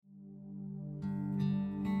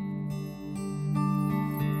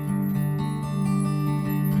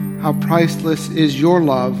How priceless is your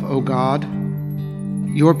love, O God!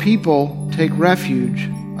 Your people take refuge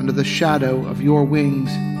under the shadow of your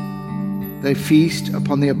wings. They feast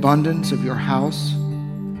upon the abundance of your house.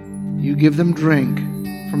 You give them drink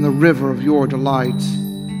from the river of your delights.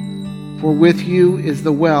 For with you is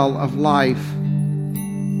the well of life,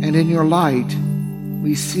 and in your light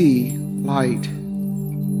we see light.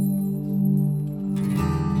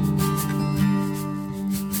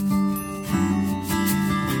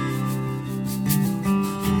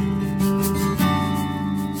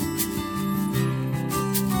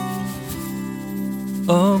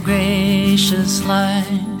 O gracious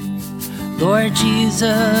light, Lord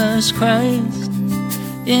Jesus Christ,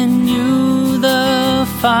 in you the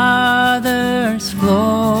Father's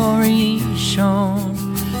glory shone.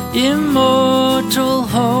 Immortal,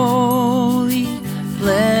 holy,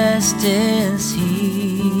 blessed is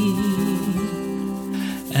he,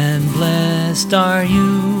 and blessed are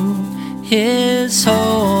you, his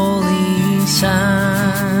holy Son.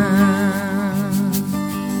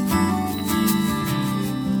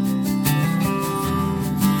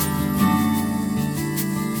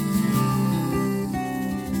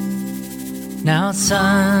 Now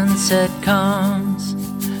sunset comes,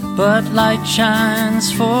 but light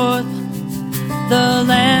shines forth. The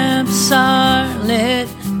lamps are lit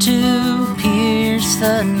to pierce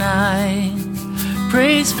the night.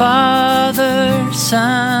 Praise Father,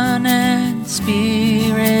 Son, and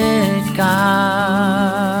Spirit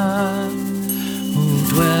God, who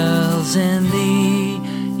dwells in the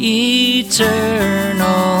eternal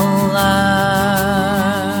light.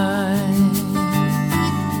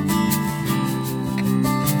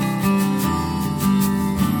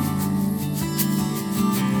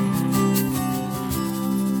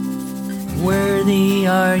 Worthy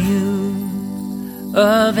are you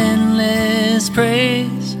of endless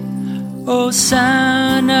praise, O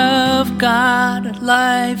Son of God,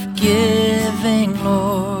 life-giving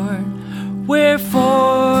Lord.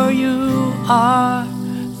 Wherefore you are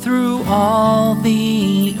through all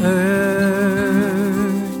the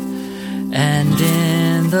earth, and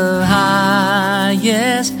in the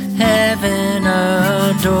highest heaven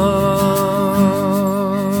adored.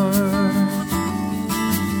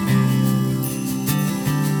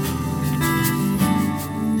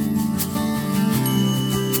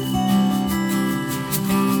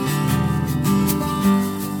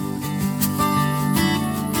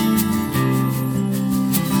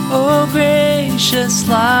 O gracious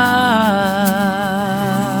light.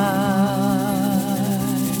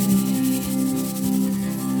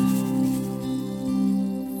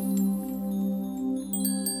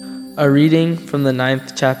 A reading from the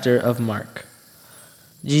 9th chapter of Mark.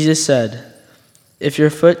 Jesus said, "If your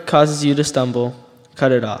foot causes you to stumble,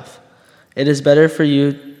 cut it off. It is better for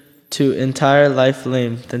you to entire life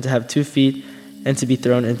lame than to have 2 feet and to be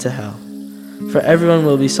thrown into hell. For everyone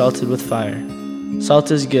will be salted with fire.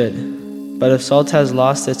 Salt is good, but if salt has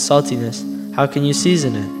lost its saltiness, how can you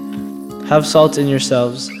season it? Have salt in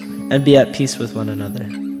yourselves, and be at peace with one another."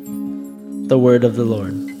 The word of the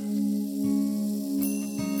Lord.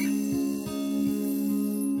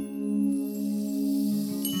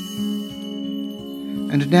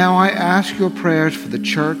 And now I ask your prayers for the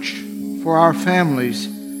church, for our families,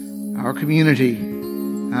 our community,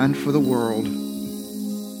 and for the world.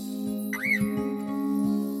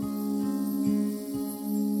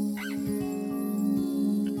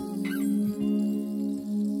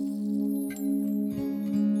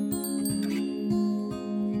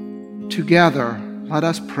 Together, let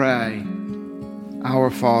us pray. Our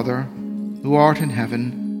Father, who art in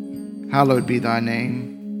heaven, hallowed be thy name.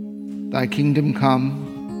 Thy kingdom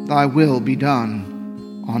come, thy will be done,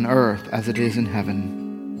 on earth as it is in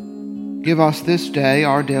heaven. Give us this day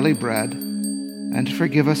our daily bread, and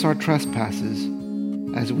forgive us our trespasses,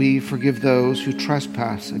 as we forgive those who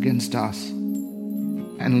trespass against us.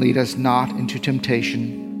 And lead us not into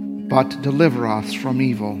temptation, but deliver us from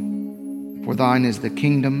evil. For thine is the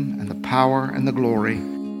kingdom, and the power, and the glory,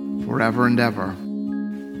 forever and ever.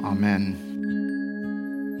 Amen.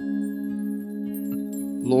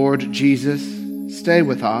 Lord Jesus, stay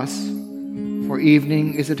with us, for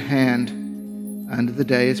evening is at hand, and the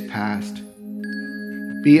day is past.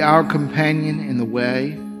 Be our companion in the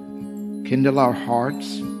way, kindle our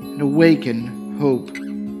hearts, and awaken hope,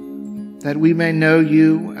 that we may know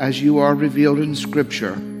you as you are revealed in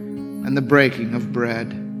Scripture and the breaking of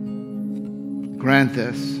bread. Grant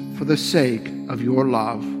this for the sake of your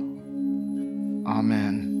love.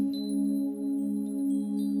 Amen.